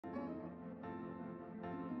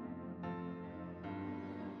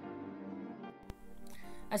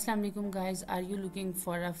Assalamu alaikum guys, are you looking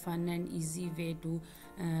for a fun and easy way to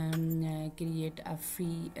create a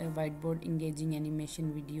free whiteboard engaging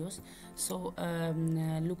animation videos? So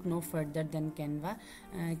look no further than Canva.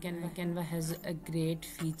 Canva has a great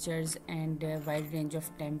features and a wide range of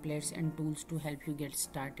templates and tools to help you get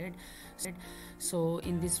started. So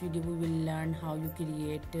in this video we will learn how you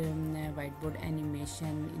create whiteboard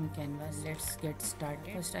animation in Canva. Let's get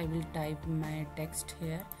started. First I will type my text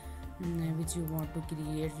here which you want to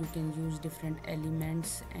create. You can use different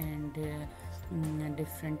elements and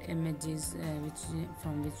different images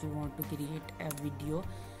from which you want to create a video.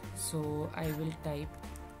 So I will type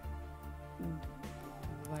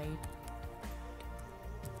whiteboard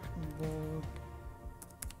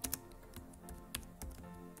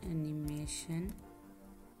animation.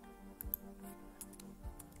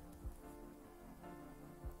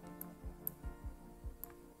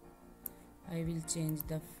 I will change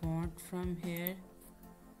the font from here.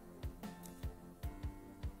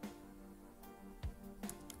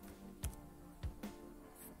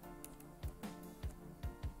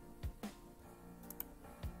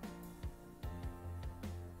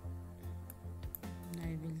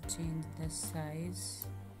 I will change the size.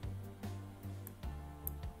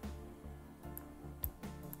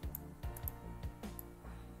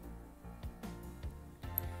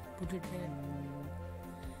 Put it here.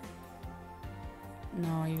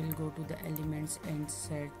 Now I will go to the elements and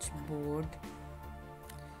search board,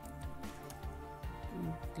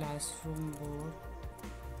 classroom board.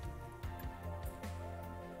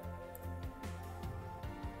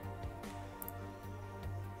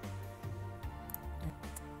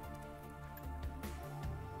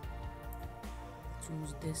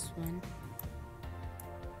 Choose this one.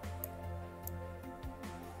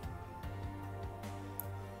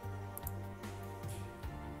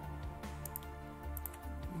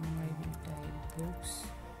 Books.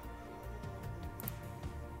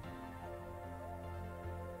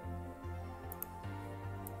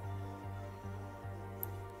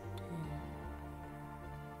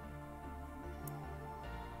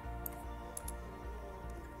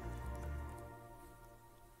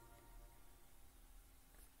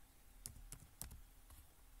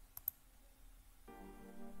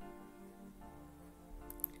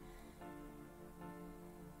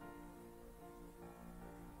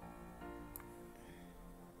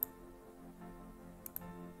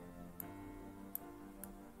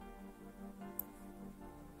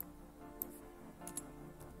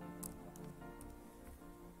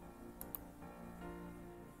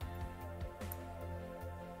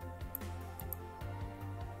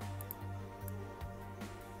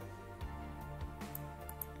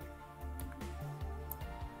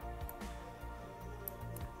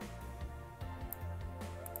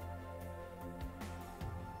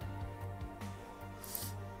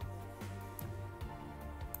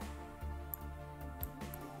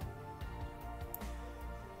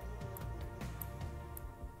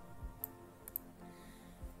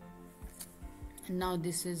 Now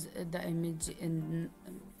this is the image, and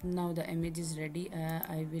now the image is ready.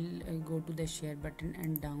 I will go to the share button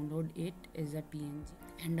and download it as a PNG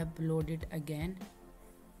and upload it again.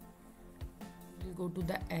 We'll go to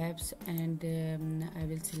the apps and I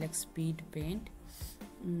will select speed paint.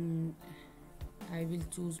 I will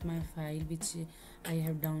choose my file which I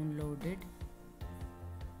have downloaded.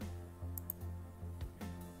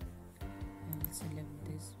 I will select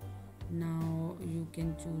this. Now you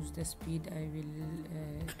can choose the speed. I will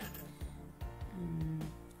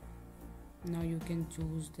now you can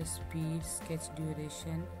choose the speed, sketch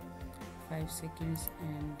duration 5 seconds,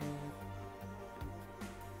 and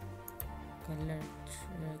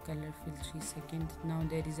color fill 3 seconds. Now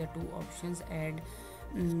there is a two options: add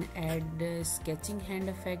sketching hand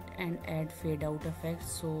effect and add fade out effect.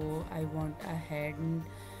 So I want a hand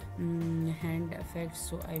effect,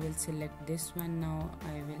 so I will select this one. Now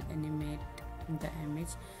I will animate the image.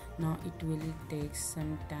 Now it will take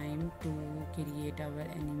some time to create our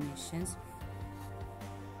animations.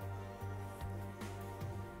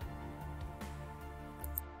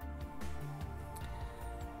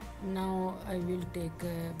 Now I will take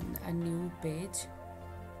a new page.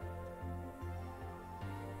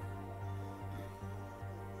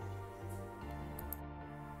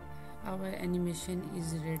 Our animation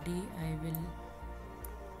is ready. I will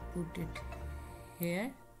put it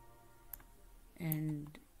here and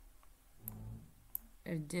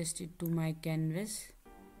adjust it to my canvas.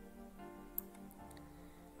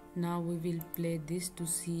 Now we will play this to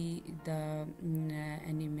see the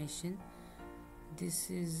animation. This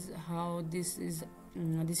is how this is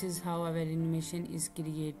this is how our animation is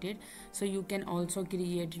created. So you can also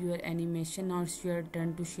create your animation. Now it's your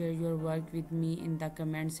turn to share your work with me in the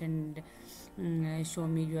comments and show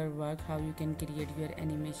me your work, how you can create your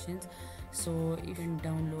animations. So you can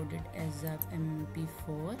download it as a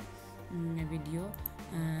mp4 video.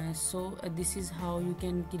 This is how you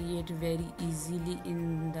can create very easily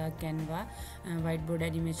in the Canva whiteboard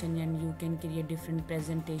animation, and you can create different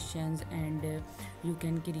presentations, and you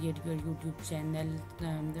can create your YouTube channel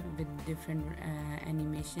with different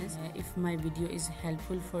animations. If my video is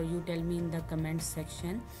helpful for you, tell me in the comment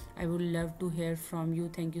section. I would love to hear from you.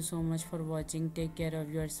 Thank you so much for watching. Take care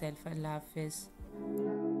of yourself. Allah Hafiz.